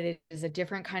that it is a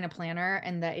different kind of planner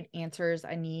and that it answers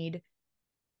a need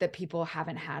that people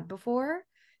haven't had before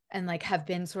and like have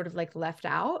been sort of like left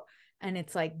out. And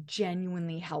it's like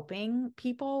genuinely helping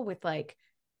people with like,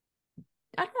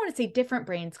 I don't want to say different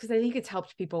brains, because I think it's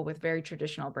helped people with very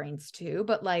traditional brains too.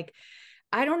 But like,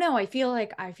 I don't know. I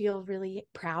feel really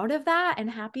proud of that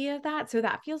and happy of that. So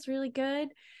that feels really good.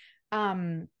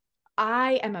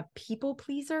 I am a people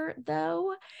pleaser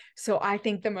though. So I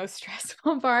think the most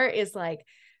stressful part is like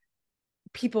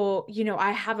people, you know,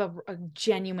 I have a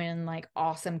genuine, like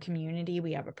awesome community.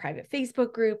 We have a private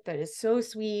Facebook group that is so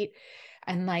sweet.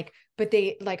 And like, but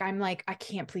they like, I'm like, I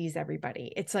can't please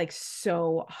everybody. It's like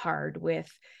so hard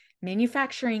with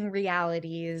manufacturing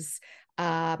realities,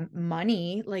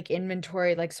 money, like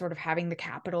inventory, like sort of having the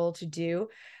capital to do.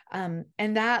 And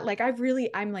that like,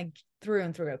 I'm like through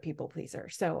and through a people pleaser.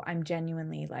 So I'm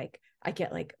genuinely like, I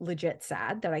get like legit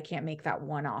sad that I can't make that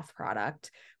one-off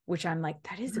product, which I'm like,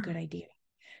 that is a good idea.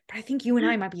 But I think you and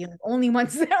I might be the only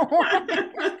ones that want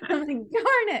it. I'm like,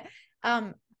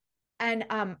 darn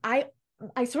it.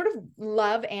 I sort of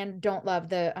love and don't love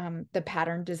the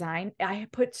pattern design. I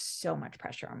put so much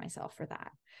pressure on myself for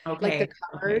that. Okay. Like the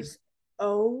covers. Okay.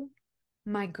 Oh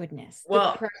my goodness.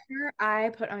 Well, the pressure I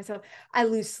put on myself. I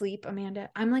lose sleep, Amanda.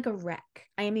 I'm like a wreck.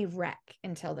 I am a wreck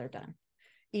until they're done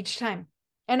each time.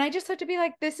 And I just have to be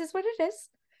like, this is what it is.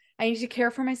 I need to care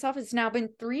for myself. It's now been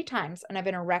 3 times and I've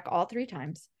been a wreck all 3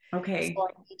 times. okay. So I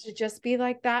need to just be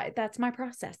like that. That's my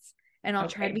process. And I'll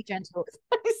try to be gentle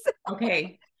with myself.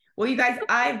 Okay. Well, you guys,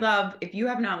 I love, if you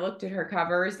have not looked at her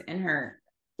covers and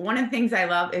one of the things I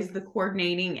love is the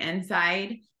coordinating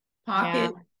inside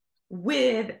pocket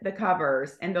with the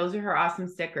covers. And those are her awesome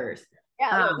stickers.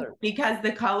 Yeah. Because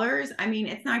the colors, I mean,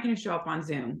 it's not going to show up on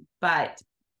Zoom, but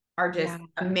are just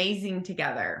amazing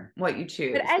together, what you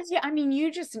choose. But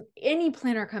you just, any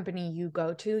planner company you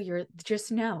go to, you're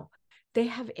just know they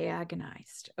have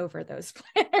agonized over those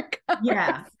planner covers.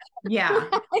 Yeah. Yeah.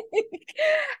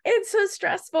 It's so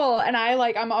stressful. And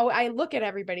I look at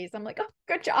everybody's, I'm like, oh,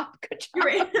 good job. Good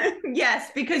job.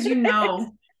 Yes, because you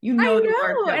know the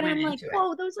work that and went I'm like, into it.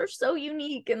 oh, those are so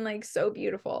unique and like so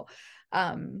beautiful.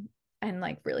 And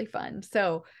like really fun.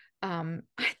 So I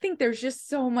think there's just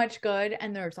so much good.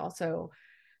 And there's also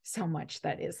so much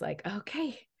that is like,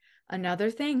 okay, another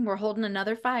thing. We're holding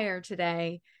another fire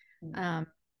today.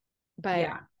 But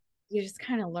you just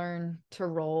kind of learn to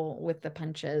roll with the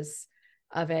punches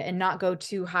of it and not go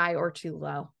too high or too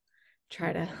low.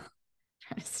 Try to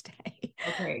stay.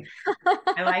 Okay.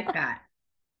 I like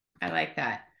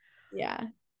that. Yeah.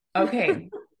 Okay.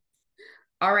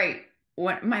 All right.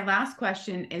 My last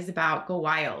question is about Go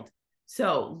Wild.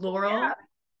 So Laurel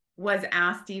was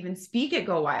asked to even speak at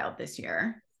Go Wild this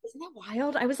year. Isn't that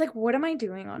wild? I was like, what am I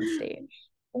doing on stage?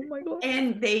 Oh my God.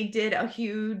 And they did a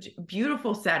huge,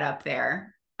 beautiful setup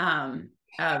there.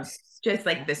 Of just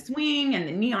like the swing and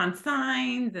the neon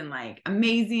signs and like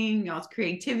amazing, y'all's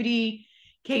creativity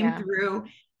came through.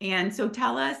 And so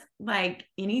tell us like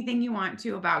anything you want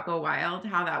to about Go Wild,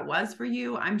 how that was for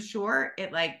you. I'm sure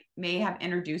it like may have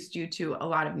introduced you to a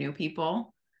lot of new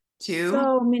people too.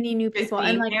 So many new people.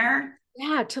 And like, there.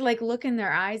 Yeah, to like look in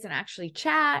their eyes and actually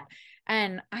chat.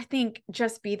 And I think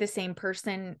just be the same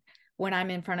person when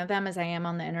I'm in front of them as I am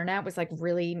on the internet was like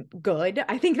really good.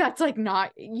 I think that's like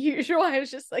not usual. I was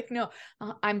just like, no,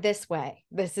 I'm this way.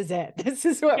 This is it. This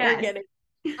is what we're getting.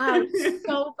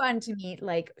 So fun to meet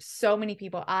like so many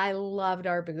people. I loved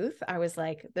our booth. I was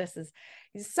like, this is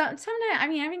sometimes, I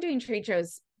mean, I've been doing trade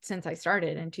shows since I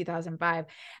started in 2005,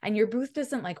 and your booth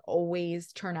doesn't like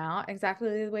always turn out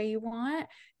exactly the way you want.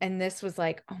 And this was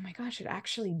like, oh my gosh, it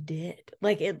actually did.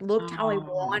 Like it looked how I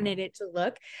wanted it to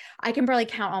look. I can probably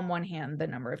count on one hand the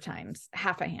number of times,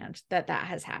 half a hand, that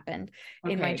has happened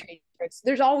in my trade shows.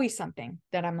 There's always something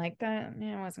that I'm like, that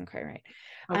wasn't quite right.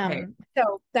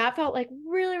 So that felt like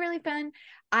really, really fun.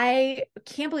 I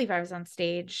can't believe I was on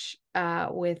stage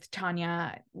with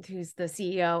Tanya, who's the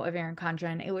CEO of ERIN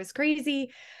CONDREN. It was crazy.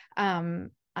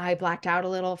 I blacked out a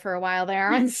little for a while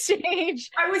there on stage.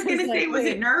 I was going to say, was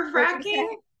it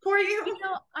nerve-wracking for you? You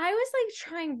know, I was like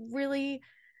trying really,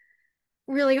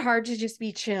 really hard to just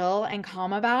be chill and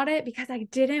calm about it because I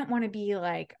didn't want to be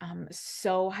like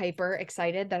so hyper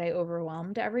excited that I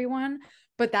overwhelmed everyone.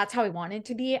 But that's how I wanted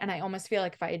to be. And I almost feel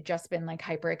like if I had just been like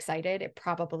hyper excited, it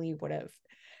probably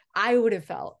I would have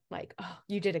felt like, oh,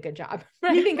 you did a good job.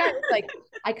 But I think I was like,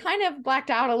 I kind of blacked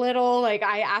out a little. Like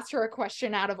I asked her a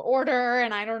question out of order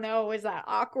and I don't know, was that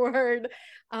awkward?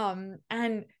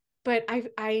 But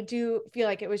I do feel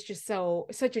like it was just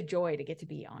such a joy to get to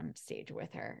be on stage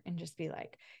with her and just be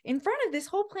like in front of this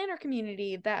whole planner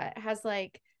community that has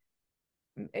like,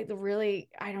 it really,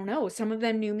 I don't know. Some of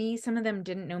them knew me. Some of them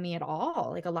didn't know me at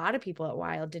all. Like a lot of people at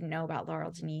Wild didn't know about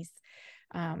Laurel Denise.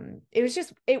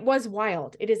 It was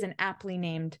wild. It is an aptly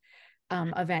named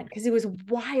event because it was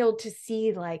wild to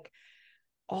see like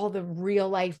all the real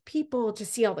life people, to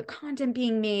see all the content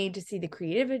being made, to see the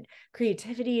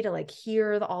creativity, to like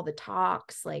hear all the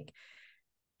talks. Like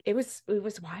it was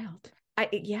wild.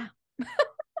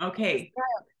 Okay.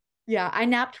 Yeah, I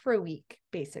napped for a week,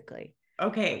 basically.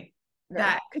 Okay.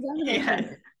 Right.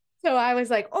 Yes. So I was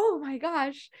like, oh my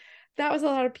gosh, that was a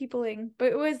lot of peopling,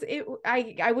 but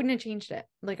I wouldn't have changed it.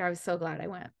 Like, I was so glad I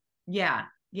went. Yeah.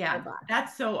 Yeah.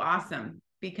 That's so awesome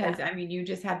because Yeah. I mean, you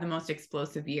just had the most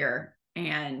explosive year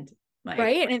and like,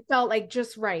 right. And it felt like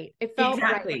just right. It felt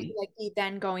exactly. right to like be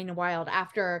then going wild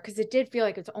after, because it did feel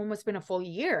like it's almost been a full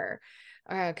year.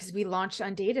 Because we launched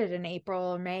Undated in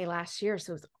April or May last year.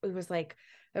 So it was like,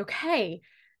 okay,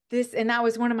 and that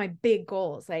was one of my big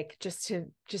goals, like just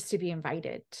to be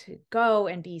invited to go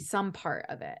and be some part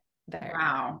of it there.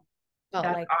 Wow. Felt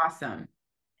that's like awesome.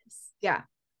 Yeah.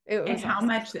 It was and how awesome.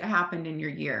 much happened in your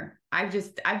year?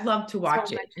 I've loved to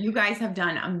watch it. You guys have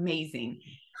done amazing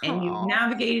and you've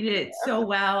navigated it so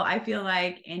well, I feel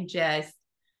like, and just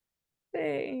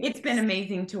it's been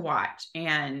amazing to watch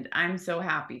and I'm so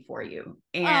happy for you.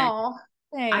 And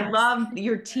I love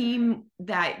your team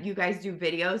that you guys do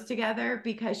videos together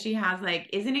because she has like,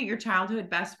 isn't it your childhood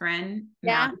best friend?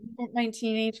 Yeah, my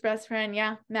teenage best friend.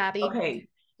 Yeah, Maddie. Okay.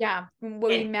 Yeah,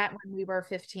 we met when we were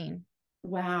 15.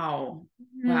 Wow.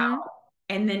 Wow.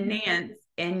 And then Nance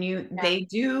and they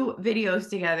do videos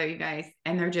together, you guys,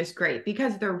 and they're just great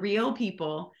because they're real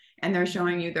people and they're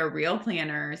showing you their real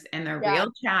planners and their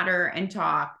real chatter and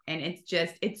talk. And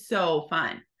it's so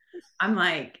fun. I'm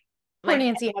like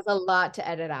Nancy has a lot to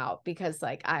edit out because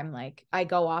like I'm like I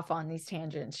go off on these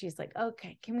tangents. She's like,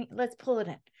 okay, let's pull it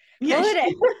in.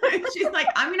 She's like,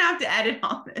 I'm gonna have to edit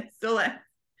all this. So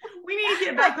we need to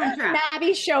get back on track.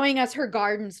 Mabby's showing us her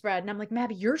garden spread. And I'm like,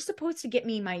 Mabby, you're supposed to get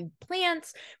me my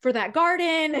plants for that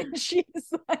garden. And she's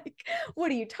like,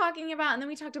 what are you talking about? And then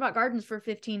we talked about gardens for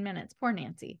 15 minutes. Poor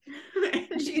Nancy.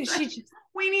 She's like,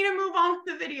 we need to move on with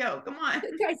the video. Come on.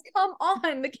 Guys, come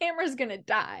on. The camera's going to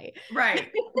die.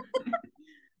 Right.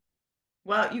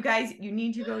 Well, you guys, you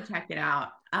need to go check it out.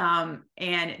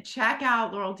 And check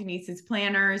out Laurel Denise's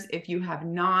planners if you have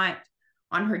not.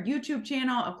 On her YouTube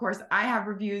channel. Of course, I have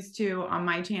reviews too on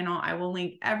my channel. I will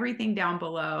link everything down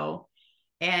below.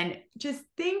 And just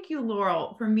thank you,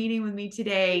 Laurel, for meeting with me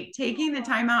today, taking the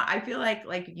time out. I feel like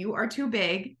you are too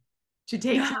big to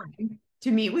take time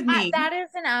to meet with me. That is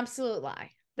an absolute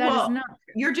lie. That is not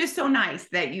true. You're just so nice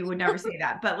that you would never say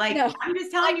that. But like, no, I'm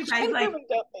just telling you guys, like,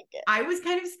 I was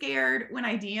kind of scared when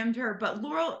I DM'd her, but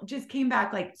Laurel just came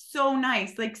back like so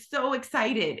nice, like so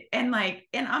excited. And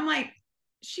I'm like,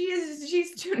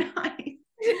 she's too nice.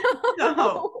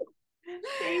 So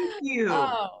thank you.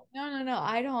 Oh, no.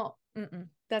 I don't.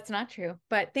 That's not true.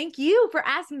 But thank you for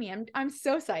asking me. I'm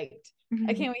so psyched.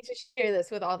 I can't wait to share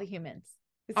this with all the humans.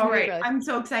 All right. Really I'm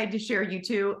so excited to share you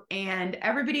too. And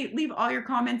everybody leave all your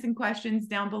comments and questions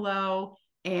down below.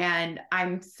 And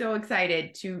I'm so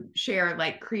excited to share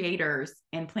like creators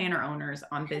and planner owners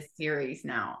on this series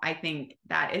now. I think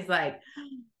that is like,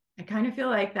 I kind of feel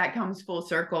like that comes full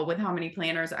circle with how many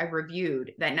planners I've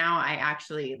reviewed, that now I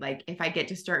actually like, if I get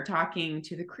to start talking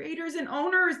to the creators and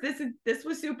owners, this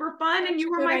was super fun. And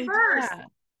you were my first.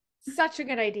 Such a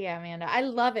good idea, Amanda. I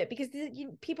love it because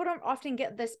people don't often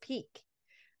get this peak,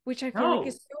 which I feel like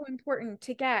is so important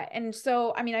to get. And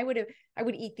so, I mean, I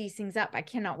would eat these things up. I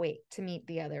cannot wait to meet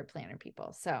the other planner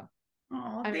people. So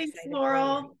thanks,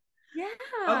 Laurel.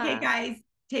 Yeah. Okay, guys.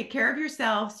 Take care of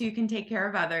yourself so you can take care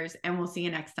of others, and we'll see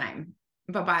you next time.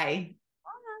 Bye-bye.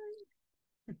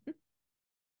 Bye.